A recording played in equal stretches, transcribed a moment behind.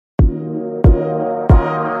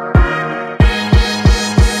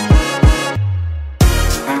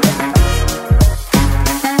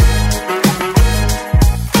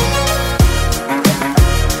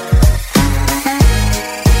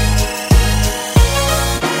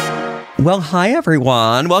Well, hi,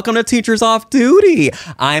 everyone. Welcome to Teachers Off Duty.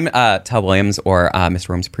 I'm Tel Williams, or Mr.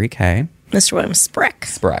 Williams Pre-K. Mr. Williams Spreck.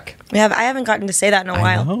 Spreck. I haven't gotten to say that in a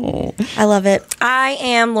while. Know. I love it. I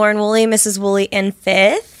am Lauren Woolley, Mrs. Woolley in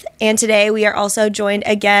 5th. And today we are also joined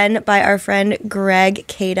again by our friend Greg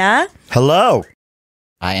Cada. Hello.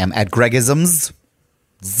 I am at Gregisms.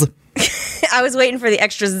 I was waiting for the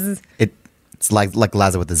extras. It's like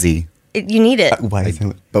Laza with a Z, You need it. Why is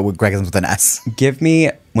it? but with Gregisms with an S. Give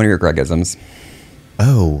me one of your Gregisms.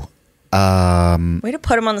 Oh. Way to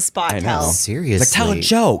put him on the spot, I know. Tel. Seriously. Like, tell a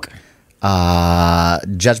joke.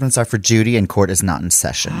 Judgments are for Judy and court is not in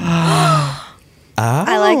session.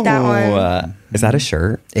 I like that one. Is that a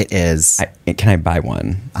shirt? It is. Can I buy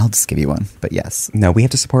one? I'll just give you one, but yes. No, we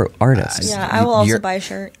have to support artists. Yeah, I will also You're- buy a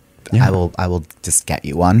shirt. Yeah. I will just get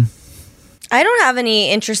you one. I don't have any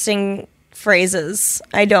interesting phrases.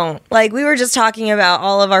 I don't. Like, we were just talking about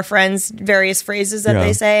all of our friends' various phrases that Yeah.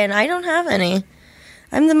 they say, and I don't have any.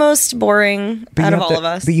 I'm the most boring out of all of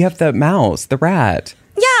us. But you have the mouse, the rat.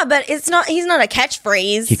 Yeah, but he's not a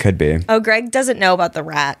catchphrase. He could be. Oh, Greg doesn't know about the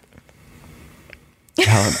rat.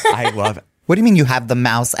 Tell him I love it. What do you mean you have the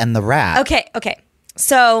mouse and the rat? Okay.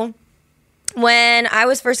 So when I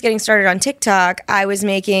was first getting started on TikTok, I was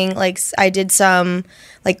making I did some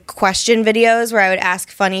question videos where I would ask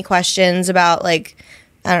funny questions about I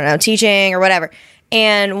don't know, teaching or whatever.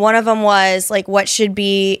 And one of them was what should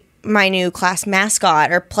be my new class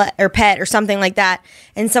mascot or pet or something like that.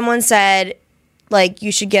 And someone said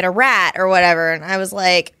you should get a rat or whatever. And I was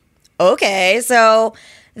like, okay. So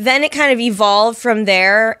then it kind of evolved from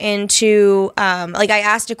there into I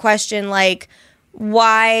asked a question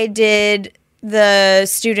why did the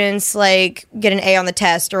students get an A on the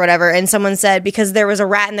test or whatever, and someone said because there was a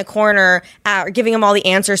rat in the corner giving them all the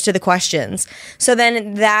answers to the questions. So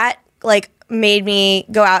then that made me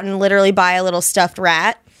go out and literally buy a little stuffed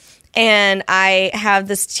rat. And I have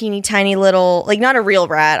this teeny tiny little, not a real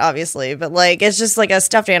rat, obviously, but it's just a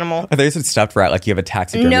stuffed animal. I thought you said stuffed rat, like you have a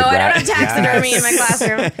taxidermy No, rat. I don't have taxidermy in my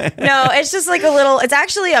classroom. No, it's just it's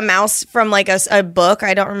actually a mouse from a book.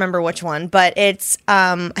 I don't remember which one, but it's,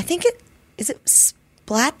 I think is it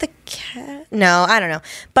Splat the cat? No, I don't know.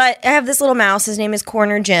 But I have this little mouse. His name is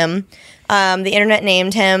Corner Jim. The internet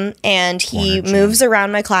named him, and he moves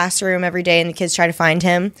around my classroom every day, and the kids try to find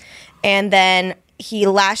him. And then he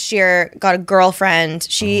last year got a girlfriend.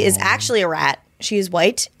 She is actually a rat. She is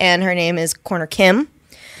white, and her name is Corner Kim.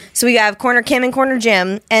 So we have Corner Kim and Corner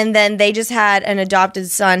Jim, and then they just had an adopted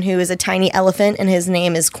son who is a tiny elephant, and his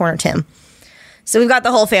name is Corner Tim. So we've got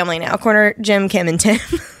the whole family now, Corner, Jim, Kim, and Tim.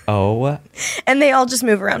 Oh. And they all just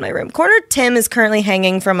move around my room. Corner Tim is currently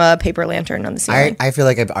hanging from a paper lantern on the ceiling. I feel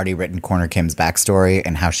like I've already written Corner Kim's backstory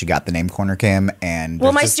and how she got the name Corner Kim. And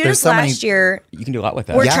Well, my students last year You can do a lot with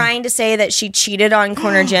that. were Yeah. trying to say that she cheated on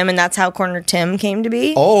Corner Jim, and that's how Corner Tim came to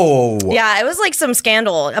be. Oh. Yeah, it was some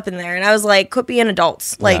scandal up in there, and I was like, quit being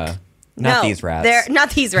adults. Yeah. Not no, these rats. They're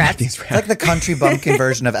not these rats. It's like the country bumpkin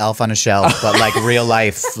version of Elf on a Shelf, but real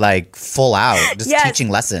life, full out, just Yes. teaching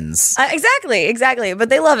lessons. Exactly. But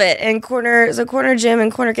they love it. And Corner Jim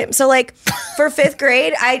and Corner Kim. So for 5th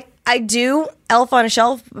grade, I do Elf on a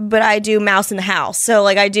Shelf, but I do Mouse in the House. So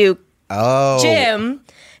I do Jim.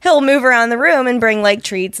 He'll move around the room and bring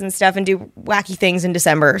treats and stuff and do wacky things in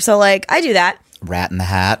December. So I do that. Rat in the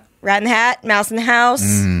Hat. Rat in the Hat, Mouse in the House.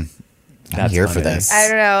 I'm here for funny. this. I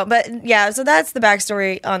don't know. But yeah, so that's the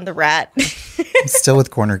backstory on the rat. I'm still with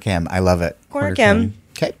Corner Kim. I love it. Corner Kim.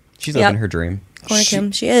 Okay. She's Yep. living her dream. Corner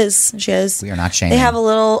Kim. She is. We are not shaming. They have a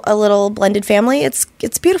little blended family. It's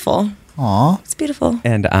beautiful. Aw. It's beautiful.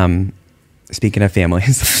 And speaking of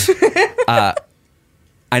families,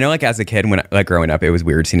 I know as a kid when growing up, it was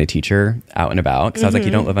weird seeing a teacher out and about because I was like,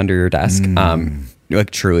 you don't live under your desk. It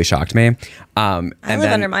truly shocked me. I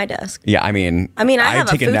live under my desk. Yeah, I mean, I have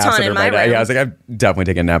a futon in my room. Yeah, I was like, I've definitely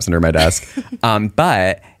taken naps under my desk.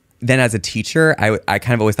 But then as a teacher, I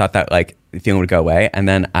kind of always thought that the feeling would go away. And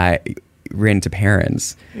then I ran into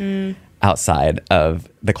parents outside of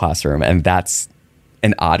the classroom, and that's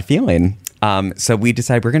an odd feeling. So we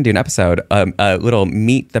decided we're going to do an episode, a little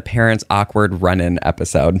meet the parents awkward run-in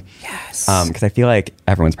episode. Yes. Because I feel like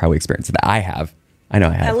everyone's probably experienced it. I have. I know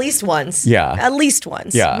I have. At least once. Yeah. At least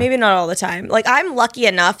once. Yeah. Maybe not all the time. I'm lucky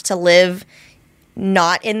enough to live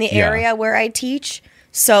not in the Yeah. area where I teach.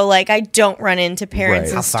 So I don't run into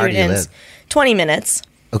parents Right. and How far do you students. live? 20 minutes.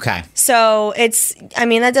 Okay. So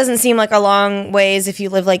that doesn't seem like a long ways if you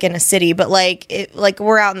live in a city, but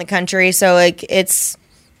we're out in the country. So it's,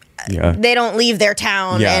 Yeah. they don't leave their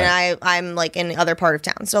town, Yeah. and I'm in the other part of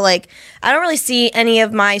town. So I don't really see any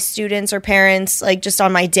of my students or parents just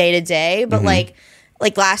on my day to day, but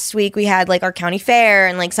like last week we had like our county fair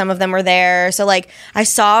and like some of them were there. So like I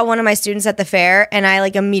saw one of my students at the fair and I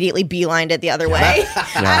like immediately beelined it the other way.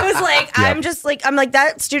 I was like, I'm like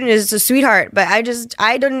that student is a sweetheart, but I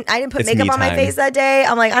didn't put It's makeup me on my time. face that day.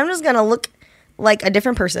 I'm like, I'm just gonna look like a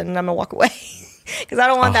different person and I'm gonna walk away because I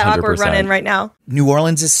don't want that awkward 100%. run in right now. New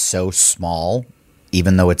Orleans is so small,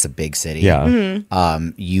 even though it's a big city. Yeah.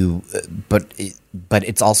 But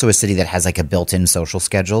it's also a city that has like a built-in social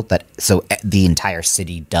schedule that so the entire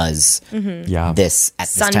city does Yeah. this at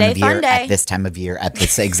this Sunday time of year, fun day. at this time of year, at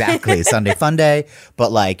this exactly Sunday fun day.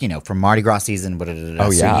 But like from Mardi Gras season,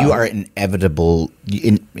 Oh, so yeah. you are inevitably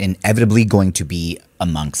going to be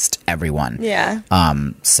amongst everyone. Yeah.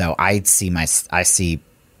 So I see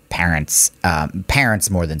parents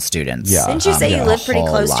more than students. Yeah. Didn't you say you a live pretty whole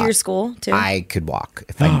close lot. to your school too? I could walk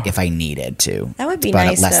if I needed to. That would be But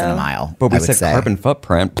nice, less than though. a mile. But we I would said say. carbon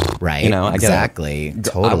footprint. Right. You know, I get it. Exactly.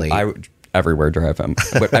 Totally. I would everywhere drive him.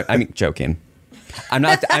 But I mean, joking. I'm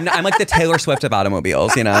like the Taylor Swift of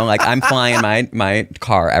automobiles. You know, like I'm flying my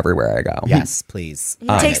car everywhere I go. Yes, please. He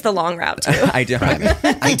takes the long route too. I do.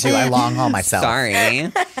 Me too. I long haul myself.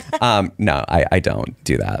 Sorry. No, I don't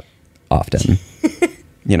do that often.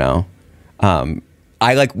 You know,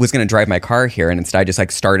 I like was gonna drive my car here, and instead I just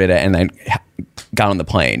like started it and then got on the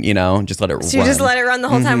plane. You know, just let it. So you just let it run the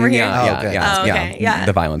whole time we're here? Yeah, good. yeah, Oh, okay. Yeah.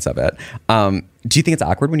 The violence of it. Do you think it's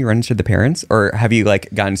awkward when you run into the parents, or have you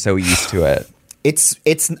like gotten so used to it? It's.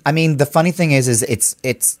 I mean, the funny thing is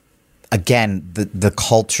it's again the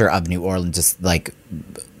culture of New Orleans is like.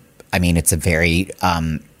 I mean, it's a very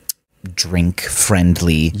drink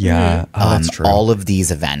friendly. Yeah, oh, that's true. All of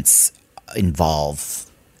these events involve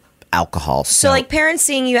alcohol. So like parents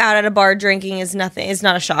seeing you out at a bar drinking is nothing. It's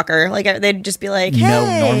not a shocker. Like they'd just be like, "Hey." No,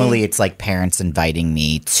 normally it's like parents inviting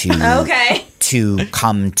me to Okay. to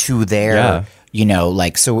come to their Yeah.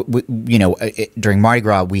 during Mardi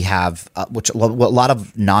Gras we have what a lot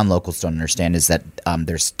of non-locals don't understand is that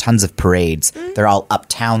there's tons of parades. They're all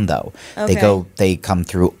uptown though. Okay. They come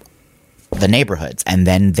through the neighborhoods and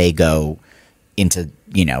then they go into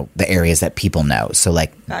the areas that people know. So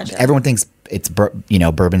like Gotcha. everyone thinks it's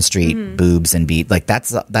Bourbon Street boobs and beat like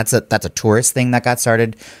that's a tourist thing that got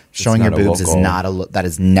started. Showing your not a boobs is local. not that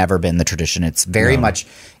has never been the tradition. It's very much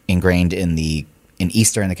ingrained in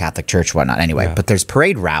Easter in the Catholic Church, whatnot. Anyway, Yeah. but there's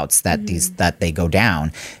parade routes that that they go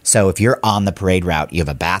down. So if you're on the parade route, you have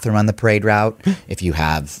a bathroom on the parade route. If you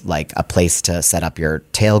have like a place to set up your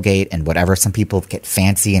tailgate and whatever, some people get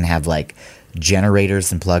fancy and have like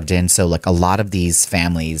generators and plugged in. So like a lot of these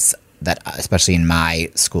families that, especially in my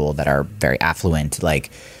school, that are very affluent, like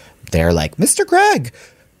they're like, Mr. Greg,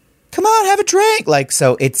 come on, have a drink. Like,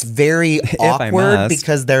 so it's very I awkward must.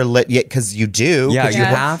 because they're lit. Yeah, because you do. Yeah, 'cause you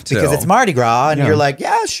have to. because it's Mardi Gras, and Yeah. you're like,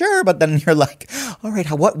 yeah, sure. But then you're like, all right,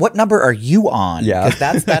 what number are you on? Yeah. 'Cause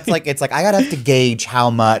that's like it's like I gotta have to gauge how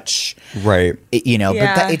much. Right. But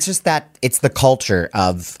Yeah. it's just that it's the culture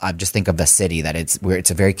of I just think of the city that it's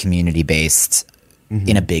a very community based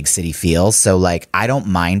in a big city feel. So like I don't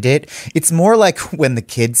mind it. It's more like when the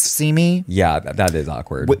kids see me. Yeah, that is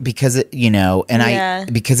awkward. Because it, Yeah.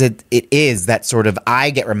 because it is that sort of,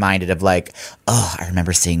 I get reminded of like, oh, I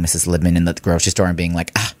remember seeing Mrs. Libman in the grocery store and being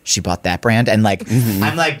like, she bought that brand, and like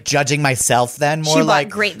I'm like judging myself then more She bought like,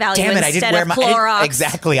 Great Value damn it, I instead didn't wear of my Clorox.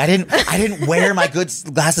 exactly. I didn't wear my good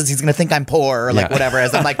glasses. He's gonna think I'm poor or like Yeah. whatever.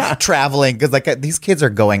 As I'm like traveling because like these kids are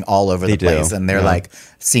going all over They the place, do. and they're Yeah. like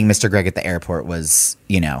seeing Mr. Greg at the airport was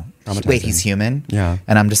wait, he's human. Yeah.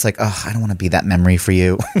 And I'm just like, oh, I don't want to be that memory for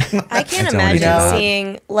you. I can't don't wanna do imagine that.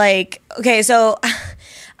 seeing like so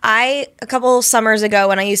a couple summers ago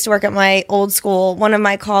when I used to work at my old school, one of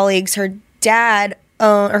my colleagues, her dad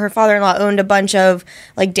or her father-in-law owned a bunch of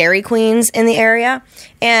like Dairy Queens in the area,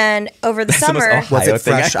 and over the the most summer, Ohio Was it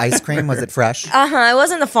thing. fresh ice cream? Was it fresh? it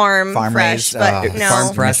wasn't the farm fresh, raised, but oh, no,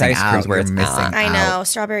 Farm fresh Missing ice cream's out. where You're it's missing at. I know, out.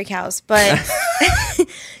 strawberry cows, but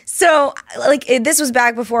so like this was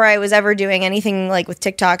back before I was ever doing anything like with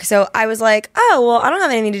TikTok. So I was like, oh well, I don't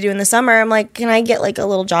have anything to do in the summer. I'm like, can I get like a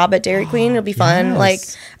little job at Dairy Queen? It'll be fun. Yes. Like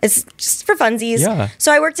it's just for funsies. Yeah.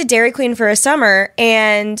 So I worked at Dairy Queen for a summer,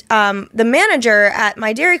 and the manager at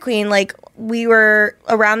my Dairy Queen, like we were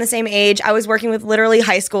around the same age. I was working with literally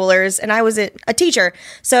high schoolers, and I was a teacher.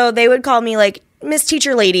 So they would call me like Miss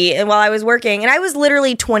Teacher Lady, and while I was working, and I was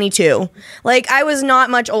literally 22. Like I was not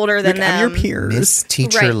much older than Like, I'm them. your peers. Miss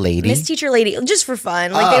Teacher Right. Lady? Miss Teacher Lady, just for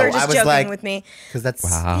fun. Like they were Oh, I just was joking like- with me. Because that's Wow.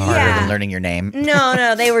 harder Yeah. than learning your name.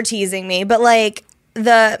 No, they were teasing me. But like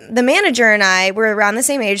the manager and I were around the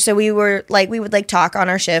same age, so we would like talk on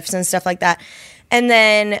our shifts and stuff like that. And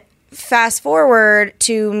then fast forward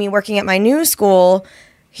to me working at my new school,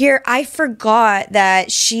 Here, I forgot that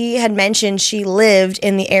she had mentioned she lived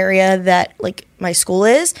in the area that like my school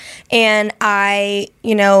is, and I,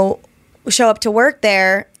 show up to work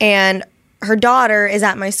there, and her daughter is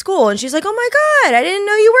at my school, and she's like, "Oh my God, I didn't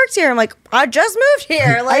know you worked here." I'm like, "I just moved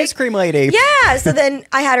here." Like, ice cream lady. Yeah. So then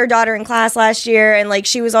I had her daughter in class last year, and like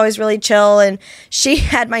she was always really chill, and she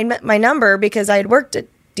had my number because I had worked at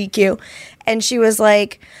DQ, and she was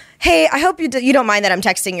like, "Hey, I hope you don't mind that I'm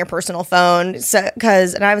texting your personal phone."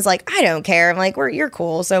 And I was like, "I don't care." I'm like, "You're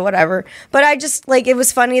cool, so whatever." But I just like, it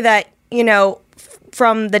was funny that,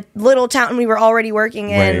 from the little town we were already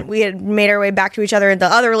working in, Right. we had made our way back to each other in the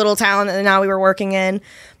other little town that now we were working in.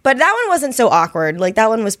 But that one wasn't so awkward. Like that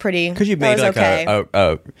one was pretty. Because you that made was like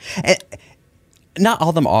not all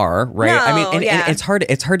of them are, right? I mean, No, and yeah. it's hard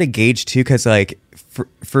to gauge too, because like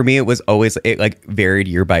for me, it was always, it like varied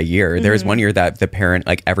year by year. There was one year that the parent,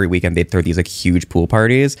 like every weekend, they'd throw these like huge pool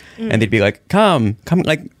parties, and they'd be like, come,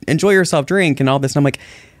 like enjoy yourself, drink, and all this. And I'm like,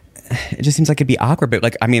 it just seems like it'd be awkward, but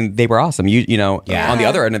like, I mean, they were awesome. Yeah. On the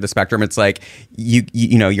other end of the spectrum, it's like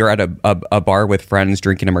you're at a bar with friends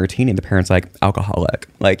drinking a martini, and the parent's like alcoholic,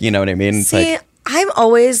 like, you know what I mean? It's See, like, I'm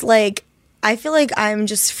always like, I feel like I'm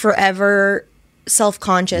just forever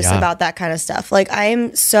self-conscious Yeah. about that kind of stuff. Like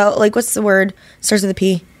I'm so like, what's the word? Starts with a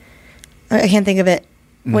P. I can't think of it.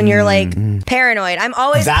 When you're like paranoid, I'm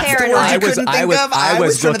always That's the paranoid. word you I was- couldn't I think was- of. I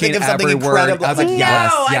was trying to think looking of something every word. incredible. I was like, no,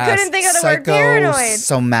 yes, I yes. couldn't think of the word paranoid.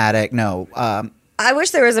 Psychosomatic. No. I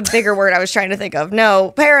wish there was a bigger word I was trying to think of.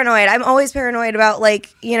 No, paranoid. I'm always paranoid about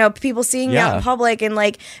like, people seeing me out Yeah. in public, and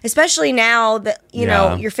like, especially now that, know,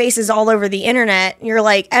 Yeah. your face is all over the internet. You're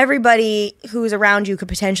like, everybody who's around you could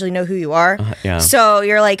potentially know who you are. yeah. So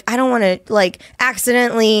you're like, I don't want to like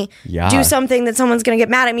accidentally Yeah. do something that someone's going to get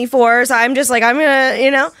mad at me for. So I'm just like, I'm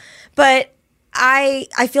going to, but I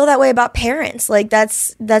feel that way about parents. Like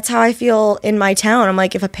that's how I feel in my town. I'm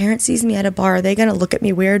like, if a parent sees me at a bar, are they gonna look at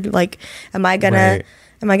me weird? Like, am I gonna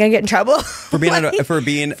Right. get in trouble for being Like, for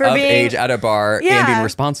being for of being- age at a bar and Yeah. being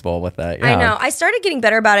responsible with that. I Yeah. know. I started getting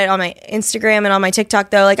better about it on my Instagram and on my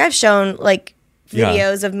TikTok though. Like I've shown like Yeah.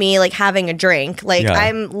 videos of me like having a drink. Like Yeah.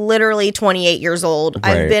 I'm literally 28 years old.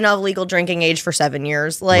 Right. I've been of legal drinking age for 7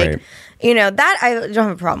 years. Like, Right. that I don't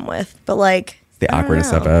have a problem with. But like The I don't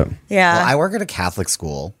awkwardness of know. it. Yeah. Well, I work at a Catholic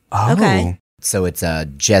school, Oh, Okay. so it's a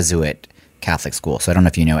Jesuit Catholic school. So I don't know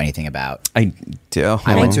if you know anything about. I do.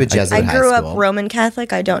 I went to a Jesuit I high grew school. up Roman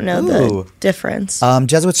Catholic. I don't know Ooh. the difference.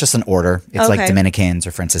 Jesuits just an order. It's like Okay. Dominicans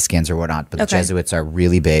or Franciscans or whatnot. But the Okay. Jesuits are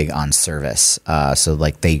really big on service. So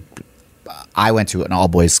like I went to an all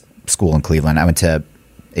boys school in Cleveland. I went to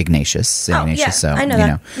Ignatius, St. Oh, Ignatius. yeah, So I know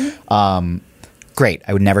that. Great.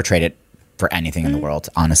 I would never trade it for anything in the world.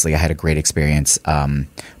 Honestly, I had a great experience.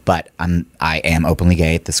 But I am openly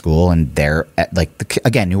gay at the school, and they're at,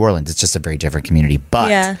 again, New Orleans. It's just a very different community. But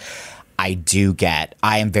Yeah.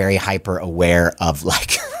 I am very hyper aware of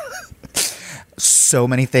like so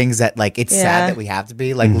many things that like it's Yeah. sad that we have to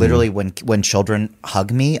be like literally when children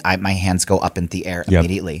hug me, my hands go up in the air Yep.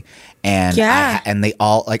 immediately. And Yeah. and they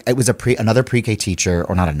all like it was another pre-K teacher,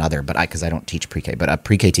 or not another, but because I don't teach pre-K, but a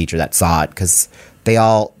pre-K teacher that saw it because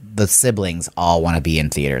the siblings all want to be in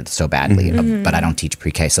theater so badly, but I don't teach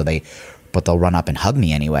pre-K, so they'll run up and hug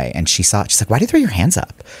me anyway. And she saw it. She's like, "Why do you throw your hands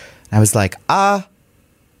up?" And I was like,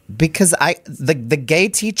 because the gay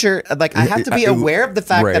teacher, like I have to be aware of the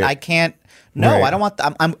fact that Right. I can't. No, Right. I don't want.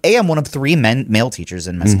 I'm one of 3 male teachers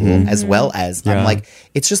in my school, as well as Yeah. I'm like,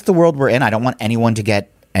 it's just the world we're in. I don't want anyone to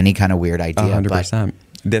get any kind of weird idea. 100%.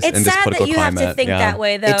 This It's in this sad political that you have climate. to think yeah. that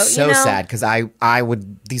way, though. It's so sad because I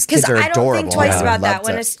would. These kids Because are I don't adorable. think twice and I about would that. love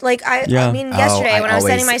When to- it's like I Yeah. mean, Oh, yesterday I when I was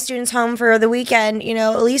sending always- my students home for the weekend,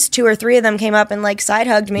 at least 2 or 3 of them came up and like side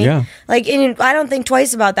hugged me. Yeah. Like, and I don't think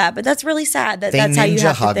twice about that, but that's really sad that they that's how you ninja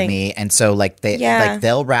have to hug think. me, and so Yeah.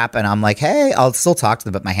 they'll rap, and I'm like, hey, I'll still talk to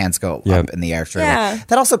them, but my hands go Yep. up in the air. Straight Yeah. away.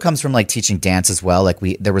 That also comes from like teaching dance as well. Like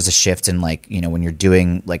there was a shift in like when you're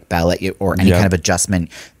doing like ballet or any Yep. kind of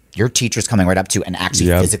adjustment, your teacher's coming right up to you and actually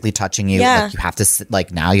Yep. physically touching you. Yeah. Like you have to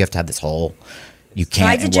like now you have to have this whole. You can't.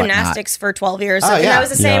 I did and whatnot. gymnastics for 12 years, so Oh, and yeah. that was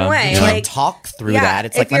the same Yeah. way. You can't Like, talk through yeah, that.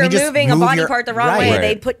 It's like if let you're me just moving a move body your- part the wrong Right. way, Right.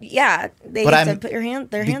 they But have to I'm- put their hands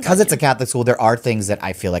because on it's a you. Catholic school, there are things that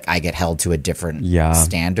I feel like I get held to a different Yeah.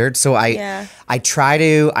 standard. So Yeah. I try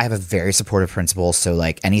to. I have a very supportive principal. So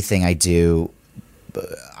like anything I do,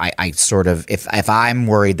 I sort of if I'm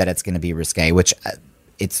worried that it's going to be risque, which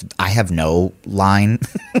I have no line,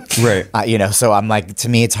 Right. So I'm like, to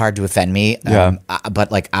me, it's hard to offend me. Yeah.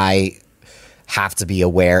 But like I have to be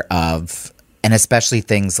aware of, and especially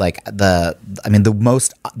things like the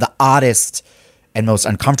oddest and most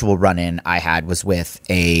uncomfortable run-in I had was with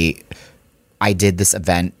I did this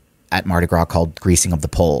event at Mardi Gras called Greasing of the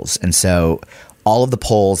Poles. And so all of the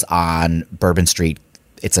poles on Bourbon Street,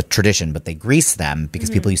 it's a tradition, but they grease them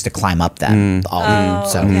because people used to climb up them.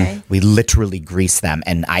 So we literally grease them.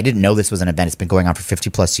 And I didn't know this was an event. It's been going on for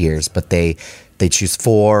 50 plus years, but they choose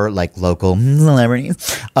 4 like local celebrities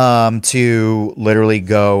to literally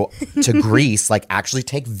go to grease, like actually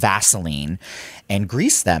take Vaseline and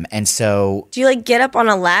grease them. And so Do you like get up on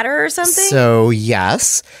a ladder or something? so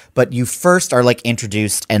yes, but you first are like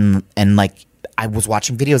introduced and like I was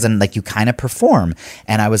watching videos and like you kind of perform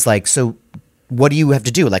and I was like, so what do you have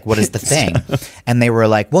to do? Like, what is the thing? And they were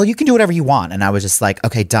like, well, you can do whatever you want. And I was just like,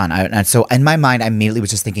 okay, done. And so in my mind, I immediately was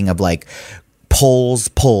just thinking of like poles,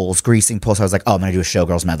 greasing poles. So I was like, oh, I'm going to do a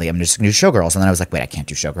Showgirls medley. I'm just going to do Showgirls. And then I was like, wait, I can't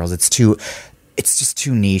do Showgirls. It's just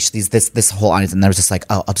too niche. This whole audience. And I was just like,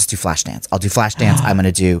 oh, I'll just do Flashdance. I'll do Flashdance. I'm going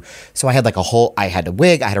to do. So I had like I had a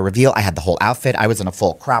wig, I had a reveal, I had the whole outfit. I was in a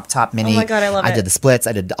full crop top mini. Oh my God, I love it. I did the splits.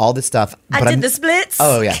 I did all this stuff. I did the splits.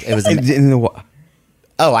 Oh yeah, it was.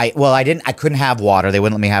 I couldn't have water. They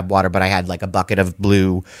wouldn't let me have water, but I had like a bucket of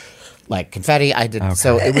blue, like confetti. I did.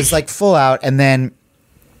 So it was like full out, and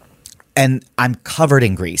I'm covered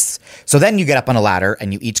in grease. So then you get up on a ladder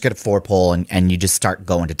and you each get a 4-pole and you just start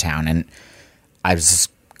going to town. And I was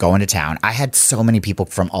just going to town. I had so many people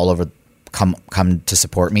from all over come to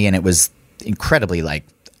support me, and it was incredibly like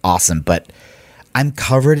awesome. But I'm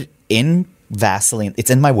covered in Vaseline. It's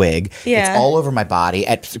in my wig. Yeah. It's all over my body.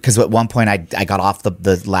 Because at one point I got off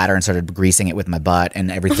the ladder and started greasing it with my butt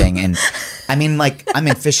and everything. And I mean, like, I'm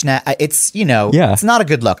in fishnet. It's, it's not a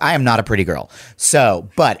good look. I am not a pretty girl. So,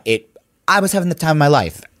 but I was having the time of my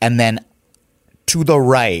life. And then to the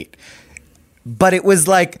right. But it was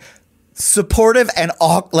like supportive and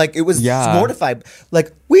like it was mortified.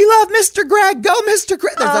 Like, we love Mr. Greg. Go, Mr.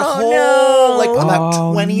 Greg. There's a whole, like,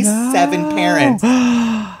 about 27 parents.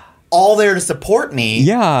 All there to support me.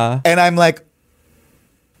 Yeah. And I'm like,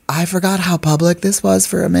 I forgot how public this was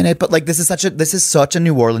for a minute, but like this is such a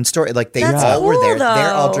New Orleans story. Like they all were there. Though.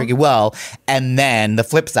 They're all drinking well. And then the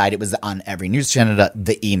flip side, it was on every news channel,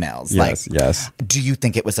 the emails. Yes. Do you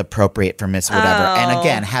think it was appropriate for Miss Whatever? And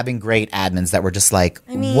again, having great admins that were just like,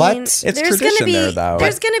 what? It's tradition there, though.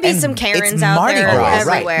 There's going to be some Karens it's out Mardi there Gras,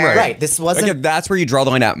 everywhere. Right. This wasn't. Like, that's where you draw the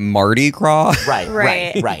line at Mardi Gras.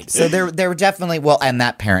 Right. So there were definitely, and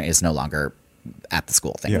that parent is no longer at the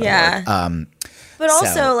school thing. Yeah. But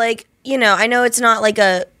also, like, I know it's not like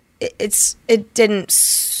it didn't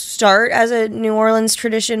start as a New Orleans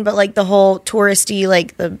tradition, but like the whole touristy,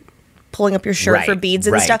 like the pulling up your shirt for beads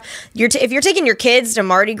and stuff. If you're taking your kids to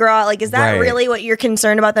Mardi Gras, like, is that really what you're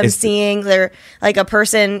concerned about them seeing? They're like a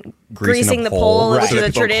person greasing the pole, which is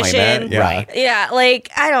a tradition. Yeah. Like,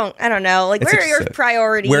 I don't know. Like, where are your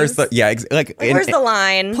priorities? Where's the where's the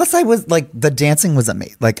line? Plus, I was like, the dancing was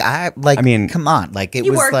amazing. I mean, come on, like it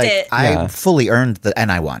you was worked like it. I fully earned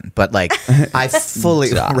and I won, but like I fully.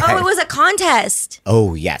 Oh, it was a contest.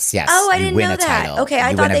 Oh yes. Oh, I didn't win know a that. title. Okay,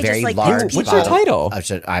 I you thought win they a very just like large what's your bottle.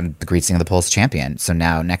 title? I'm the Greasing of the Poles champion. So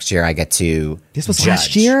now next year I get to. This was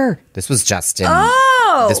last year. This was Justin.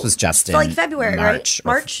 Oh, this was Justin. Like February, March.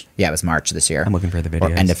 right? March. Yeah, it was March this year. I'm looking for the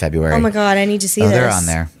videos. Or end of February. Oh my God, I need to see this. They're on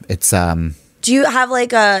there. It's Do you have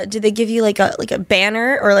did they give you like a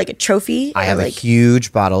banner or like a trophy? I have a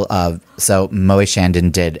huge bottle of. So Moe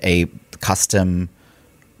Shandon did a custom,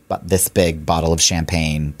 but this big bottle of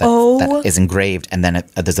champagne that is engraved, and then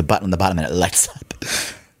there's a button on the bottom and it lights up.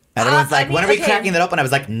 And everyone's like, when are we cracking that open? I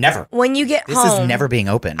was like, never. When you get this home, is never being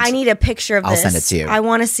opened. I need a picture of this. I'll send it to you. I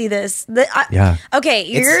want to see this. Yeah. Okay,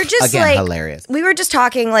 you're just again, like hilarious. We were just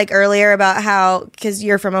talking like earlier about how, because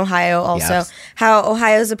you're from Ohio also, Yes. how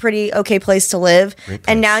Ohio's a pretty okay place to live.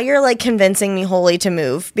 And now you're like convincing me wholly to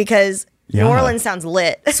move because New Orleans sounds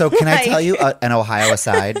lit. So can I tell you an Ohio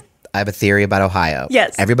aside? I have a theory about Ohio.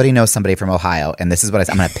 Yes. Everybody knows somebody from Ohio, and this is what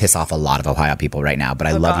I'm going to piss off a lot of Ohio people right now, but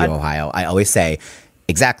I love you, Ohio. I always say,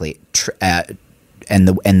 exactly, and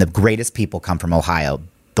the greatest people come from Ohio,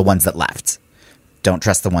 the ones that left. Don't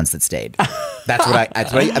trust the ones that stayed.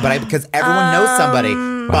 Because everyone knows somebody.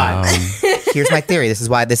 But here's my theory. This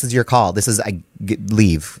is your call.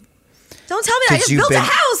 Leave. Don't tell me that. I just built a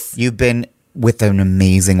house. You've been with an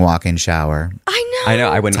amazing walk-in shower. I know.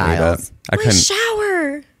 I wouldn't leave it. I couldn't.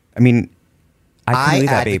 Shower. I mean, I couldn't leave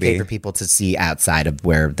that advocate baby. for people to see outside of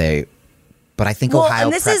where they. But I think Well, Ohio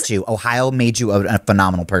and this prepped is- you. Ohio made you a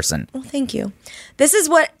phenomenal person. Well, thank you. This is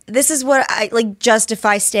what I like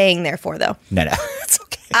justify staying there for, though. No, it's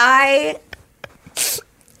okay.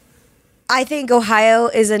 I think Ohio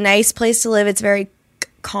is a nice place to live. It's very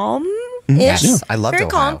calm. Yes, I loved very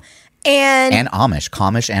Ohio. calm. And Amish,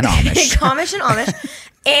 Comish and Amish. Comish and Amish.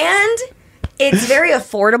 And it's very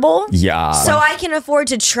affordable. Yeah. So I can afford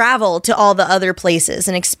to travel to all the other places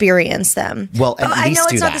and experience them. Well, at but I least know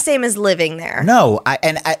do it's not that. the same as living there. No,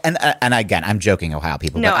 and again, I'm joking, Ohio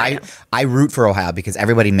people, No, but I know. I root for Ohio because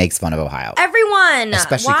everybody makes fun of Ohio. Everyone,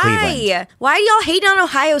 Especially why? Cleveland. Why do y'all hate on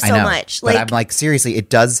Ohio so I know, much? but I'm like, seriously, it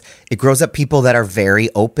grows up people that are very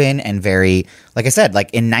open and very, like I said, like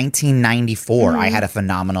in 1994, I had a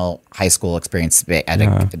phenomenal high school experience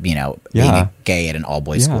at being a gay at an all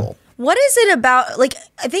boys school. what is it about? Like,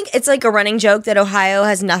 I think it's like a running joke that Ohio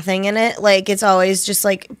has nothing in it. Like, it's always just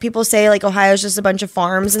like people say like Ohio's just a bunch of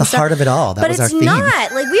farms and the stuff. heart of it all. That but was it's our theme.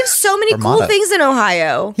 not. Like, we have so many Our cool motto. things in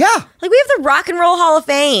Ohio. Yeah. Like, we have the Rock and Roll Hall of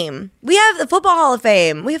Fame. We have the Football Hall of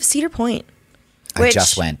Fame. We have Cedar Point. I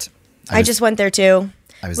just went. I just went there too.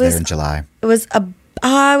 I was there in July. It was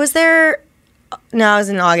I was there. No, I was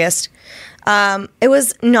in August. It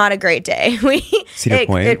was not a great day. Cedar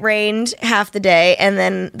Point? It rained half the day, and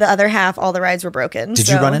then the other half, all the rides were broken. Did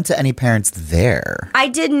you run into any parents there? I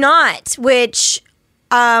did not. Which,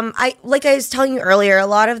 I was telling you earlier, a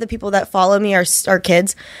lot of the people that follow me are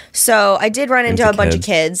kids. So I did run into a bunch of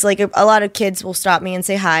kids. Like a lot of kids will stop me and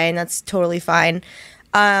say hi, and that's totally fine.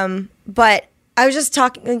 But I was just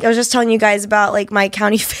telling you guys about like my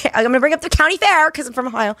county fair. I'm gonna bring up the county fair because I'm from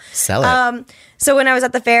Ohio. Sell it. So when I was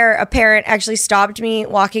at the fair, a parent actually stopped me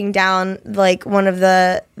walking down like one of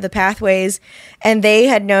the pathways, and they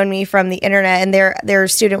had known me from the internet, and their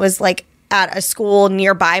student was like at a school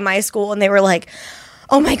nearby my school, and they were like,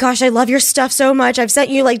 "Oh my gosh, I love your stuff so much. I've sent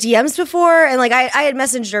you like DMs before." And like I had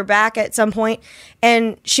messaged her back at some point,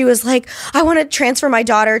 and she was like, "I want to transfer my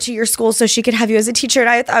daughter to your school so she could have you as a teacher."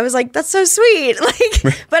 And I was like, "That's so sweet."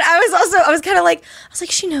 Like, but I was kind of like,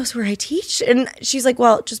 she knows where I teach. And she's like,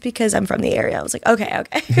 "Well, just because I'm from the area." I was like, okay.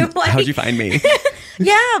 Like, How'd you find me?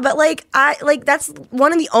 yeah, but like that's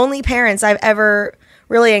one of the only parents I've ever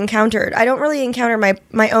really encountered. I don't really encounter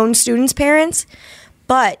my own students' parents,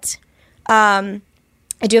 but I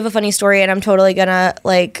do have a funny story, and I'm totally gonna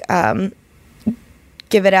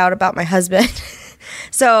give it out about my husband.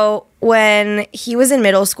 So when he was in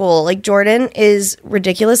middle school, like Jordan is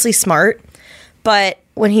ridiculously smart, but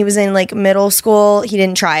when he was in like middle school, he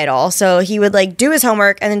didn't try at all. So he would like do his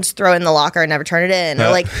homework and then just throw it in the locker and never turn it in, or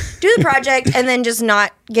like do the project and then just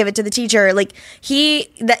not give it to the teacher. Like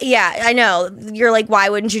I know you're like, why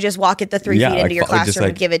wouldn't you just walk it the 3 feet into your classroom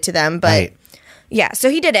and give it to them? But Right. yeah, so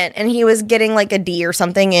he didn't, and he was getting like a D or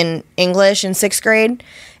something in English in 6th grade,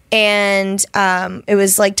 and it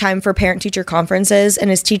was like time for parent-teacher conferences, and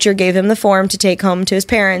his teacher gave him the form to take home to his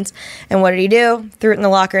parents, and what did he do? Threw it in the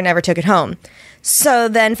locker and never took it home. So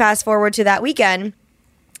then fast forward to that weekend,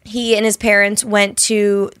 he and his parents went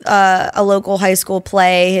to a local high school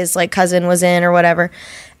play his like cousin was in or whatever,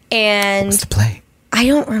 and What's the play? I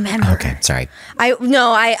don't remember. Okay, sorry. I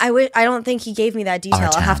don't think he gave me that detail.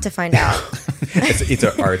 I'll have to find out. It's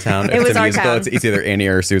either Our Town. If It it's was a Our musical, Town. it's either Annie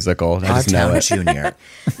or Susical. I Our just know Town it. Junior.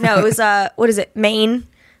 No, it was what is it? Maine.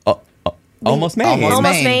 Almost Maine. Almost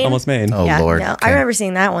Maine. Almost Maine. Oh, Yeah, Lord. no, Okay. I remember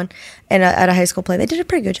seeing that one at a high school play. They did a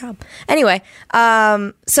pretty good job. Anyway,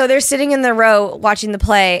 so they're sitting in the row watching the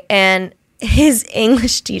play, and his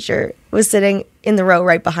English teacher was sitting in the row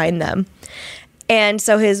right behind them. And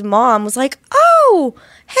so his mom was like, "Oh,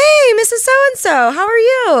 hey, Mrs. So-and-so, how are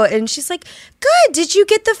you?" And she's like, "Good. Did you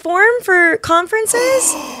get the form for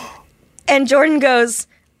conferences?" And Jordan goes,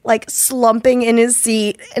 like, slumping in his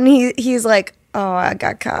seat. And he's like, "Oh, I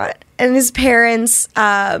got caught." And his parents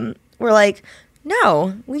were like,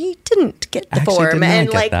 "No, we didn't get the Actually form." did not And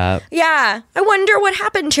get like, that. yeah, I wonder what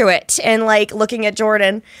happened to it. And like looking at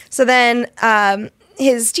Jordan. So then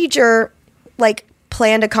his teacher like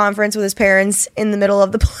planned a conference with his parents in the middle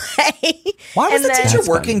of the play. Why was And the then- teacher That's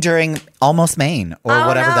working during Almost Maine or Oh,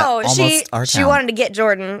 whatever that no. almost Our She Town? wanted to get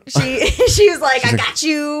Jordan. She was like, "I got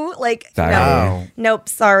you." Like, Sorry. no, nope,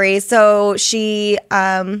 sorry. So she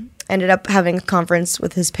ended up having a conference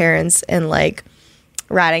with his parents and like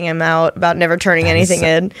ratting him out about never turning anything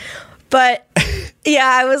in. But yeah,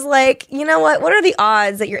 I was like, you know what? What are the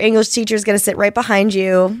odds that your English teacher is going to sit right behind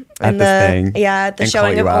you At this thing at the and showing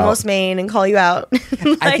call of you out. Almost Maine and call you out?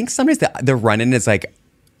 I think sometimes the run-in is like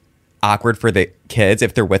awkward for the kids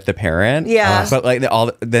if they're with the parent. Yeah. But like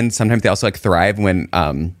then sometimes they also like thrive when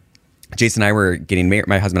Jason and I were getting married.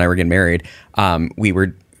 My husband and I were getting married. We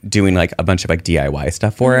were doing like a bunch of like DIY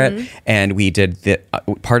stuff for it, and we did the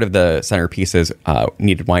part of the centerpieces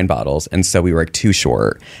needed wine bottles, and so we were like too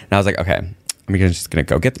short. And I was like, okay, I'm just gonna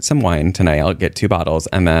go get some wine tonight. I'll get 2 bottles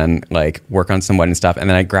and then like work on some wedding stuff. And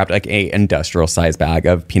then I grabbed like a industrial size bag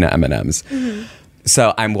of peanut M&Ms.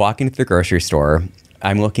 So I'm walking to the grocery store.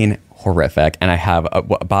 I'm looking horrific. And I have a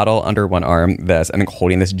bottle under one arm, this, and then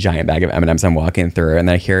holding this giant bag of M&Ms. I'm walking through, and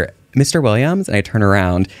then I hear Mr. Williams, and I turn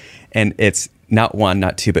around, and it's not one,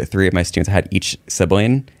 not two, but three of my students. I had each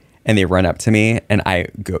sibling, and they run up to me, and I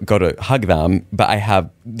go to hug them, but I have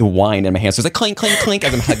the wine in my hand, so it's like clink, clink, clink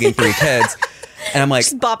as I'm hugging three kids, and I'm like,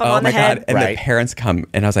 Just bop 'em oh on my the head. God. And Right. the parents come,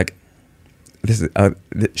 and I was like, this is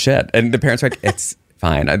shit. And the parents are like, it's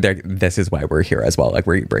fine. This is why we're here as well. Like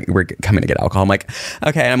we're coming to get alcohol. I'm like,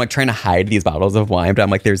 okay. And I'm like trying to hide these bottles of wine, but I'm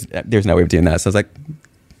like, there's no way of doing that. So I was like,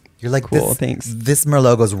 You're like, cool, thanks. This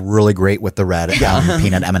Merlot goes really great with the red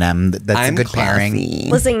peanut M&M. That's I'm a good classy. pairing.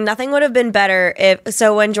 Listen, nothing would have been better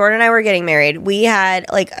so when Jordan and I were getting married, we had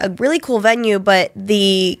like a really cool venue, but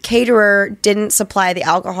the caterer didn't supply the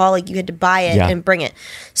alcohol. Like you had to buy it Yeah. and bring it.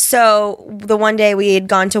 So the one day we had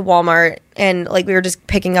gone to Walmart and like we were just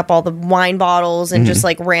picking up all the wine bottles and just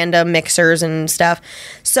like random mixers and stuff.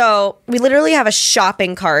 So we literally have a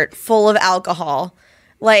shopping cart full of alcohol.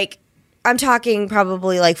 Like I'm talking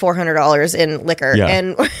probably like $400 in liquor. Yeah.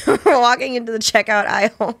 And we're walking into the checkout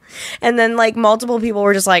aisle. And then like multiple people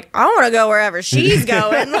were just like, I want to go wherever she's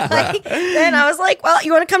going. Like, and I was like, well,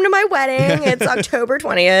 you want to come to my wedding? It's October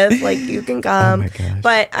 20th. Like you can come. Oh my gosh.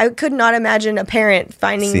 But I could not imagine a parent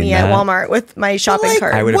finding Seen me at that. Walmart with my shopping Like,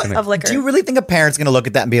 cart I would've been like, of liquor. Do you really think a parent's going to look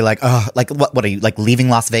at that and be like, oh, like what are you, like leaving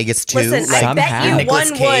Las Vegas too? Listen, like, I bet Somehow. you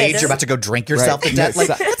Nicolas one Cage, would. you're about to go drink yourself Right. to death. Like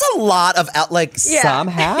So- that's a lot of Yeah. Some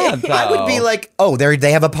have, though. I would be like, oh,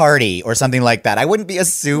 they have a party or something like that. I wouldn't be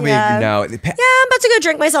assuming. Yeah. no. Yeah, I'm about to go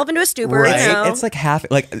drink myself into a stupor. Right. You know? It's like half.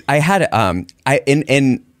 Like I had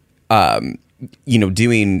you know,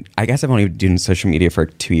 doing. I guess I've only been doing social media for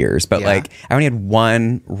 2 years, but Yeah. like I only had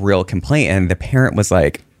one real complaint, and the parent was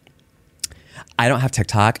like, "I don't have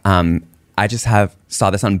TikTok. I just saw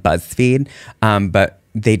this on BuzzFeed, but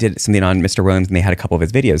they did something on Mr. Williams, and they had a couple of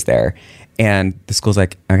his videos there, and the school's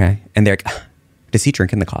like, okay, and they're like, does he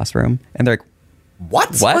drink in the classroom? And they're like,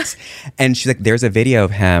 what? And she's like, there's a video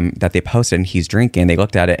of him that they posted and he's drinking. They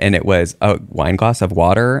looked at it and it was a wine glass of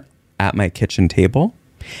water at my kitchen table.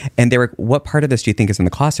 And they were like, what part of this do you think is in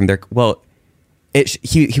the classroom? They're like, well,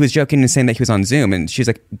 he was joking and saying that he was on Zoom. And she's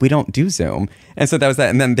like, we don't do Zoom. And so that was that.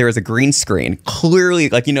 And then there was a green screen. Clearly,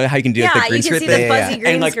 like, you know how you can do Yeah, like the green you can screen see the thing? fuzzy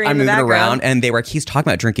green and like screen I'm in the moving background. around and they were like, he's talking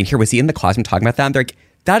about drinking here. Was he in the classroom talking about that? And they're like,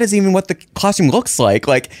 that isn't even what the classroom looks like.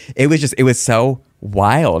 Like it was so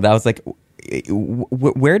wild. I was like,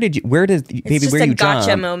 where did just where a you gotcha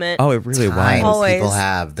jump? moment. Oh, it really Time was. Always. people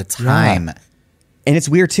have the time. And it's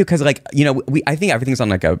weird too, because like, you know, I think everything's on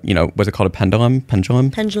like a, you know, what's it called, a pendulum.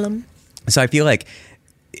 Pendulum. So I feel like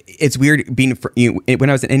it's weird being when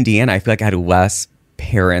I was in Indiana. I feel like I had less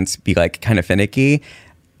parents be like kind of finicky,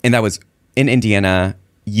 and that was in Indiana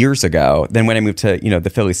years ago. Then when I moved to, you know,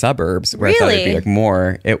 the Philly suburbs, where I thought it'd be Really? like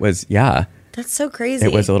more, it was That's so crazy.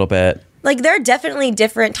 it was a little bit. Like there are definitely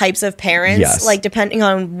different types of parents, Yes. like depending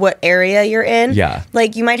on what area you're in. Yeah.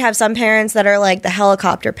 Like you might have some parents that are like the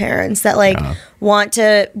helicopter parents that like want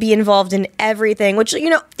to be involved in everything, which you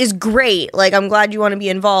know is great. Like I'm glad you want to be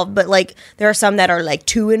involved, but like there are some that are like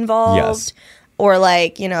too involved. Yes. Or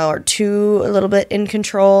like, you know, or too a little bit in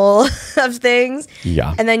control of things.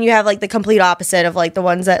 Yeah. And then you have like the complete opposite of like the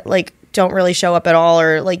ones that like don't really show up at all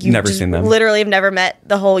or like you Never just seen them. literally have never met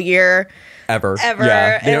the whole year. Ever. Ever. Yeah.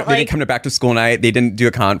 They, And, they didn't like- come to back to school night. They didn't do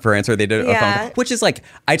a conference or they did a phone Yeah. call, which is like,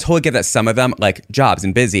 I totally get that some of them like jobs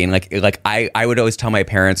and busy. And like I would always tell my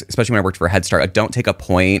parents, especially when I worked for Head Start, like don't take a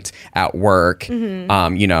point at work,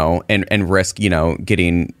 Mm-hmm. you know, and risk, you know,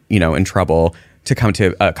 getting, you know, in trouble to come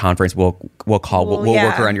to a conference. We'll call, Well, we'll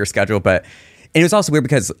work yeah. around your schedule. But and it was also weird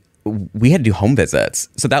because we had to do home visits.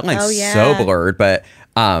 So that line's Oh, yeah. so blurred. But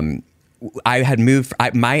I had moved,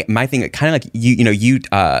 my thing, kind of like you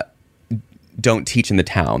don't teach in the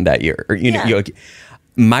town that year, or Yeah.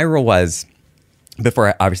 my rule was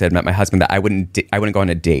before obviously I'd met my husband that I wouldn't go on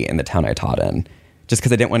a date in the town I taught in, just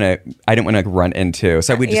because I didn't want to run into.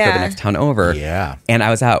 So we'd just go to the Yeah. next town over. Yeah. And I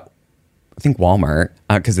was at I think Walmart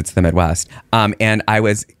because it's the Midwest, and I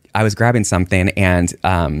was grabbing something and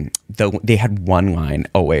they had one line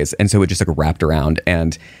always, and so it just like wrapped around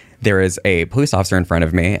and. There is a police officer in front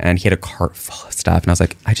of me, and he had a cart full of stuff. And I was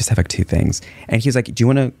like, I just have like two things. And he was like, do you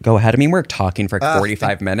want to go ahead of me? And we're talking for like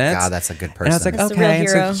 45 minutes. God, that's a good And I was like, person. That's a real okay. And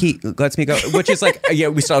so hero. he lets me go, which is like,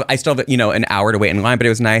 yeah, I still have, you know, an hour to wait in line, but it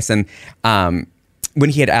was nice. And when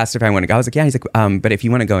he had asked if I want to go, I was like, yeah. He's like, but if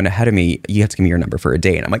you want to go in ahead of me, you have to give me your number for a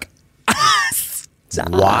date. And I'm like,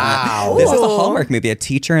 Wow. this is a Hallmark movie, a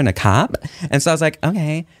teacher and a cop. And so I was like,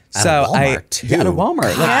 okay. At So a Walmart, too. yeah, at a Walmart.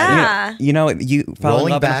 Like, Yeah. you know, you fall Rolling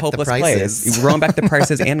in love in a back the hopeless prices. place. Rolling back the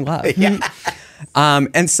prices and love.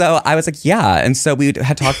 And so I was like, yeah. And so we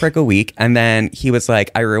had talked for like a week. And then he was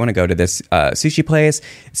like, I really want to go to this sushi place.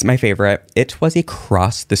 It's my favorite. It was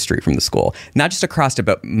across the street from the school. Not just across it,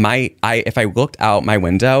 but if I looked out my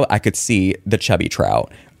window, I could see the Chubby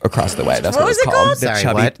Trout across the way. That's what, What was it was it called. called? The Sorry,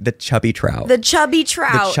 Chubby, what? the Chubby Trout. The Chubby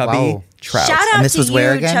Trout. The Chubby Wow. Trout. Shout out And this to was you,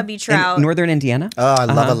 where again? Chubby Trout. In Northern Indiana. Oh, I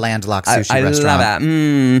love a landlocked sushi I restaurant.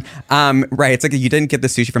 love that. Right. It's like you didn't get the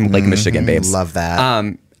sushi from Lake Michigan, babes. love that.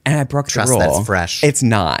 And I broke Trust the rule. that's fresh. It's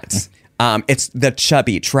not. It's the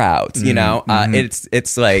Chubby Trout. You know,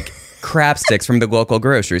 it's like crab sticks from the local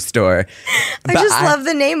grocery store. I just love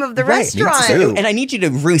the name of the restaurant. too. And I need you to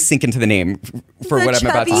really sink into the name for The what I'm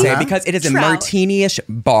about to Chubby say because it is a Trout. martini-ish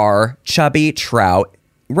bar, Chubby Trout.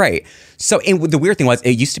 Right. So, and the weird thing was,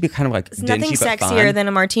 it used to be kind of like There's nothing dingy but sexier fun. than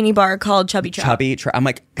a martini bar called Chubby Trout. Chubby Trout. I'm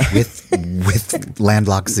like, with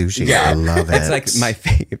landlocked sushi. I love it. it's like my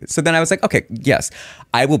favorite. So then I was like, okay, yes,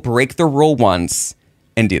 I will break the rule once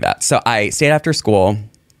and do that. So I stayed after school.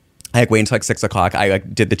 I like waited until like 6 o'clock. I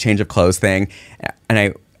like did the change of clothes thing,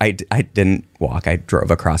 and I didn't walk. I drove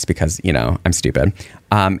across because I'm stupid.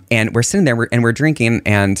 And we're sitting there and we're drinking,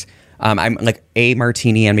 and I'm like a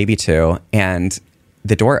martini and maybe two, and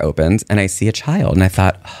the door opens and I see a child, and I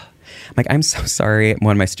thought, I'm like, I'm so sorry.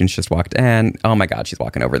 One of my students just walked in. Oh my God, she's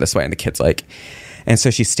walking over this way, and the kid's like, and so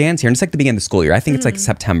she stands here, and it's like the beginning of the school year. I think it's like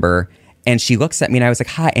September, and she looks at me, and I was like,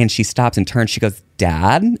 hi, and she stops and turns. She goes,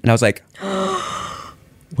 Dad, and I was like,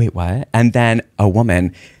 wait, what? And then a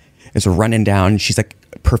woman is running down. She's like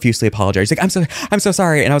profusely apologizing. She's like, I'm so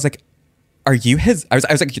sorry. And I was like, are you his? I was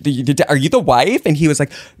like, are you the wife? And he was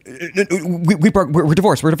like, we're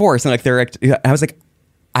divorced. We're divorced. And like, I was like,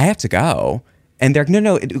 I have to go. And they're like,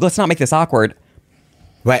 no, let's not make this awkward.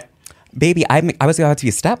 what? Baby, I was about to be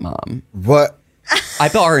a stepmom. What? I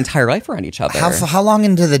built our entire life around each other. How long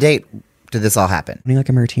into the date did this all happen? I mean, like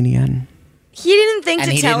a martini in. He didn't think And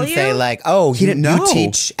to he tell didn't you. say like, oh, He didn't know. You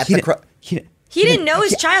teach at He the. didn't- he didn't- he didn't know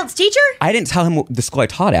his child's teacher. I didn't tell him the school I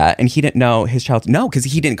taught at, and he didn't know his child. No, because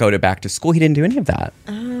he didn't go to back to school. He didn't do any of that.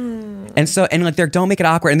 And so, and like, don't make it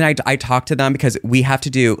awkward. And then I talked to them because we have to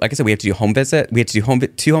do, like I said, we have to do home visit. We have to do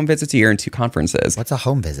two home visits a year and 2 conferences. What's a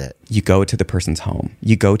home visit? You go to the person's home.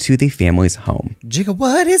 You go to the family's home. Jigga,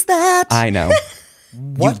 what is that? I know.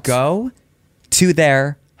 What? You go to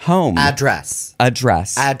their home. Address.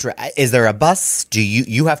 Address. Is there a bus? Do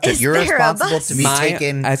you have to? Is You're there a responsible bus? to be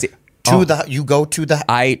taken Oh. to the. You go to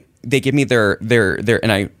the. They give me their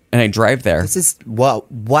and I drive there. This is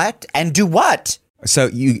what and do what? So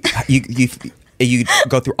you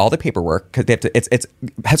go through all the paperwork because they have to. It's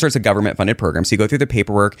Head Start's a government funded program, so you go through the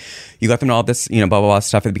paperwork. You let them know all this, blah blah blah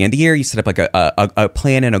stuff at the beginning of the year. You set up like a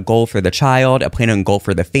plan and a goal for the child, a plan and goal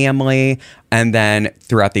for the family, and then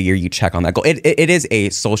throughout the year you check on that goal. It is a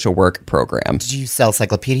social work program. Do you sell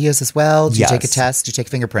encyclopedias as well? Do you take a Yes. test? Do you take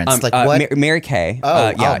fingerprints? Like what? Mary Kay.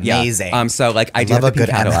 Oh, yeah, amazing. Yeah. So like I do love have a good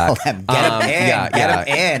Cadillac. MLM. Get 'em in, Yeah, get yeah.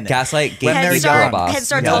 'em in. Gaslight. When they're Head young. Start, boss. Head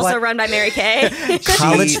Start's You know also what? run by Mary Kay.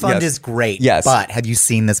 College fund yes. is great. Yes. But have you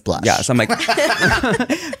seen this blush? Yeah, so I'm like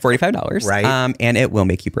 $45, Right. And it will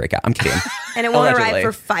make you break out. I'm kidding. And it won't Allegedly. arrive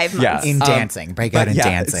for 5 months. Yeah. In dancing. Break out in yeah,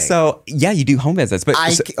 dancing. So yeah, you do home visits, but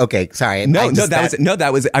okay, sorry. that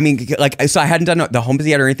was. I mean, like, so I hadn't done the home visit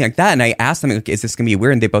yet or anything like that, and I asked them, like, "Is this gonna be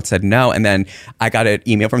weird?" And they both said no. And then I got an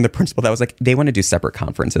email from the principal that was like, "They want to do separate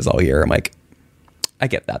conferences all year." I'm like, I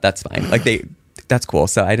get that. That's fine. Like that's cool.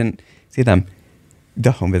 So I didn't see them.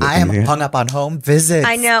 The home visit. I am hung up on home visits.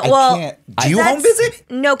 I know. Well, can't. Do you home visit?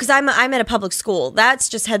 No, because I'm at a public school. That's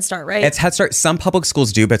just Head Start, right? It's Head Start. Some public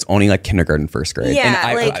schools do, but it's only like kindergarten, first grade. Yeah,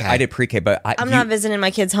 and like- I did pre-K, but I'm not visiting my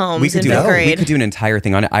kids' homes We could in do fifth grade. we could do an entire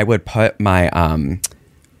thing on it. I would put my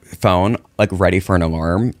phone like ready for an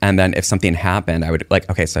alarm, and then if something happened, I would like.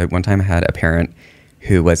 Okay, so one time I had a parent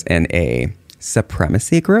who was in a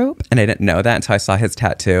supremacy group, and I didn't know that until I saw his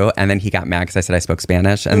tattoo, and then he got mad because I said I spoke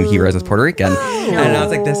Spanish, and he was Puerto Rican, and I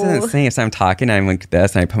was like, "This isn't insane." So I'm talking, and I'm like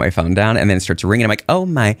this, and I put my phone down, and then it starts ringing. I'm like, "Oh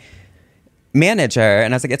my." Manager,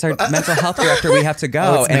 and I was like, "It's our mental health director. We have to go."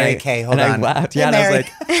 Oh, it's and Mary Kay. Hold and on. I laughed. Hey, Yeah, and I Mary.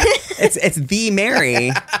 was like, "It's the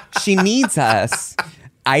Mary. She needs us."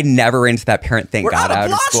 I never ran into that parent. Thank We're God out of out of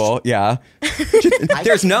blush. school. Yeah,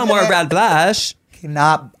 there's no more red blush.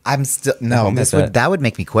 I'm still no. home visit. That would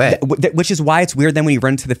make me quit. Which is why it's weird then when you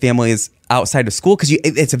run into the families outside of school because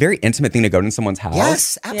it's a very intimate thing to go to someone's house.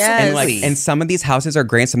 Yes, Yes. absolutely. And some of these houses are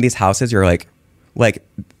great. Some of these houses you're like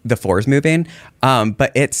the floor's moving.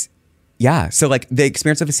 But it's yeah. So like the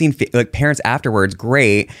experience of seeing like parents afterwards,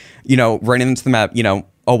 great. Running into them at a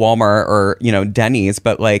Walmart or Denny's,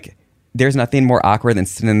 but like. There's nothing more awkward than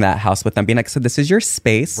sitting in that house with them being like, so this is your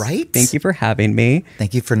space. Right? Thank you for having me.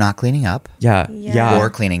 Thank you for not cleaning up. Yeah. Yeah. Or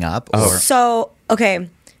cleaning up. Oh. Or So okay,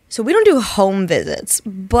 so we don't do home visits,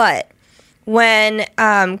 but when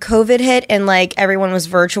COVID hit and like everyone was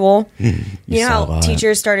virtual, you know how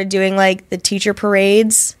teachers started doing like the teacher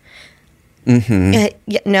parades? Yeah,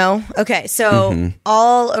 no. Okay. So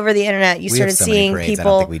all over the internet, you started have so many seeing parades,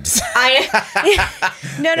 people. I don't think we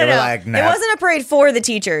just- No. like, no. It wasn't a parade for the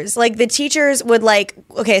teachers. Like the teachers would like.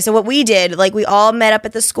 Okay. So what we did, like we all met up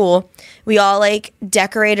at the school. We all like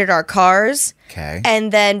decorated our cars. Okay.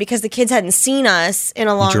 And then because the kids hadn't seen us in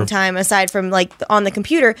a long time, aside from like on the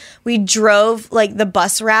computer, we drove like the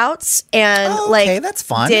bus routes and okay, that's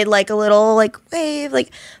fun. did like a little like wave like,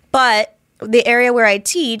 but. The area where I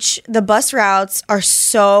teach, the bus routes are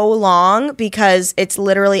so long because it's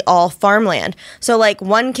literally all farmland. So like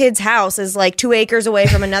one kid's house is like 2 acres away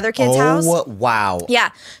from another kid's house. Oh, wow. Yeah.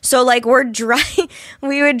 So like we're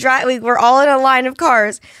all in a line of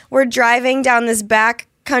cars. We're driving down this back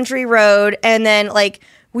country road and then like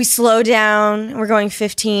we slow down. We're going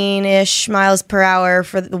 15-ish miles per hour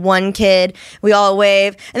for the one kid. We all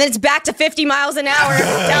wave. And then it's back to 50 miles an hour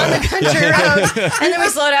down the country road. And then we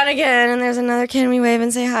slow down again. And there's another kid and we wave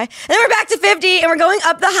and say hi. And then we're back to 50 and we're going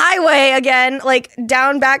up the highway again, like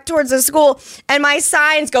down back towards the school. And my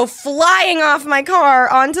signs go flying off my car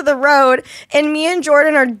onto the road. And me and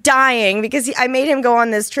Jordan are dying because I made him go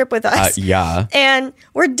on this trip with us. Yeah. And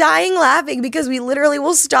we're dying laughing because we literally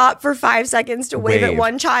will stop for 5 seconds to wave at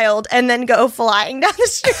one child and then go flying down the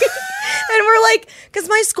street. And we're like, because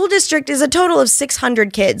my school district is a total of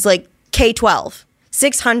 600 kids, like K-12.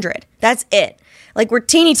 600. That's it. Like we're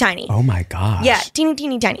teeny tiny. Oh my gosh. Yeah,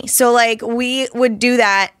 teeny tiny. So like we would do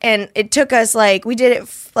that and it took us like, we did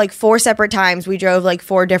it like 4 separate times. We drove like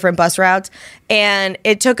 4 different bus routes and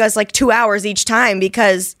it took us like 2 hours each time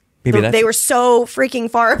because they were so freaking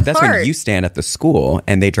far apart. That's when you stand at the school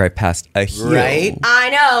and they drive past a hill. Right?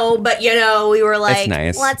 I know, but you know, we were like,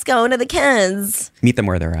 nice. let's go to the kids. Meet them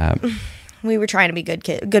where they're at. We were trying to be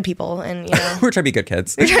good people, and you know, We're trying to be good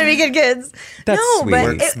kids. we're trying to be good kids. That's no, sweet. but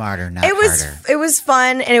Work smarter, not harder. It was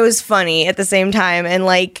fun and it was funny at the same time, and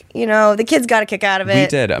like you know, the kids got a kick out of it. We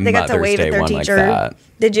did a They got to Mother's wave Day at their one teacher. like that.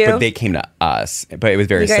 Did you? But they came to us. But it was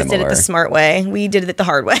very you guys similar. did it the smart way. We did it the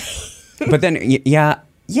hard way. But then, yeah.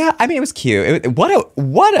 I mean, it was cute.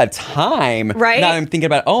 What a time, Right? Now I'm thinking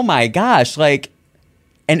about, oh my gosh, like,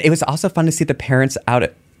 and it was also fun to see the parents out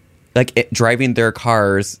at, like, driving their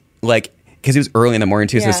cars, like, because it was early in the morning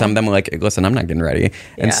too. Yeah. So some of them were like, listen, I'm not getting ready, Yeah.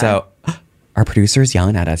 and so our producer's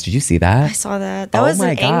yelling at us. Did you see that? I saw that. That was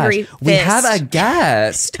an angry fist. We have a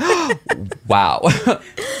guest. Wow.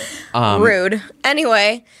 Rude.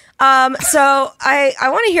 Anyway, so I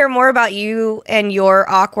want to hear more about you and your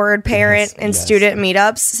awkward parent and student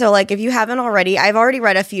meetups. So like if you haven't already, I've already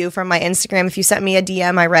read a few from my Instagram. If you sent me a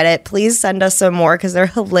DM, I read it. Please send us some more because they're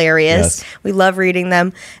hilarious. Yes. We love reading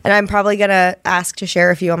them. And I'm probably going to ask to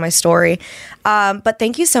share a few on my story. But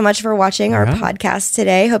thank you so much for watching our podcast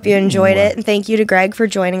today. Hope you enjoyed it. And thank you to Greg for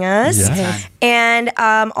joining us. Yeah. And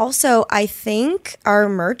also, I think our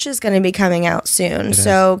merch is going to be coming out soon.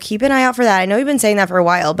 So keep an eye out for that. I know you've been saying that for a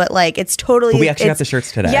while, but like it's totally. But we actually got the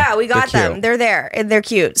shirts today. Yeah, we got They're them. cute. They're there. They're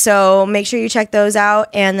cute. So make sure you check those out.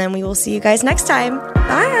 And then we will see you guys next time.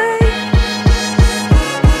 Bye.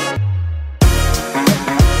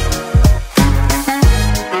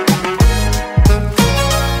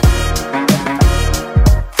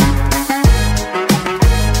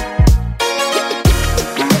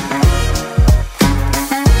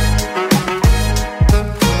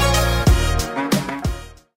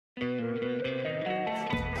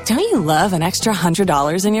 Don't you love an extra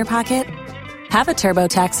 $100 in your pocket? Have a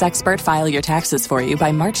TurboTax expert file your taxes for you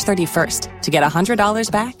by March 31st to get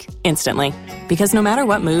 $100 back instantly. Because no matter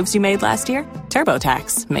what moves you made last year,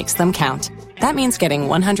 TurboTax makes them count. That means getting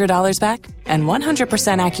 $100 back and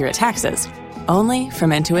 100% accurate taxes only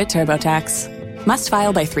from Intuit TurboTax. Must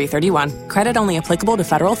file by 3/31. Credit only applicable to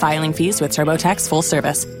federal filing fees with TurboTax full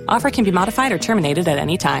service. Offer can be modified or terminated at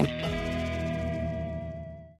any time.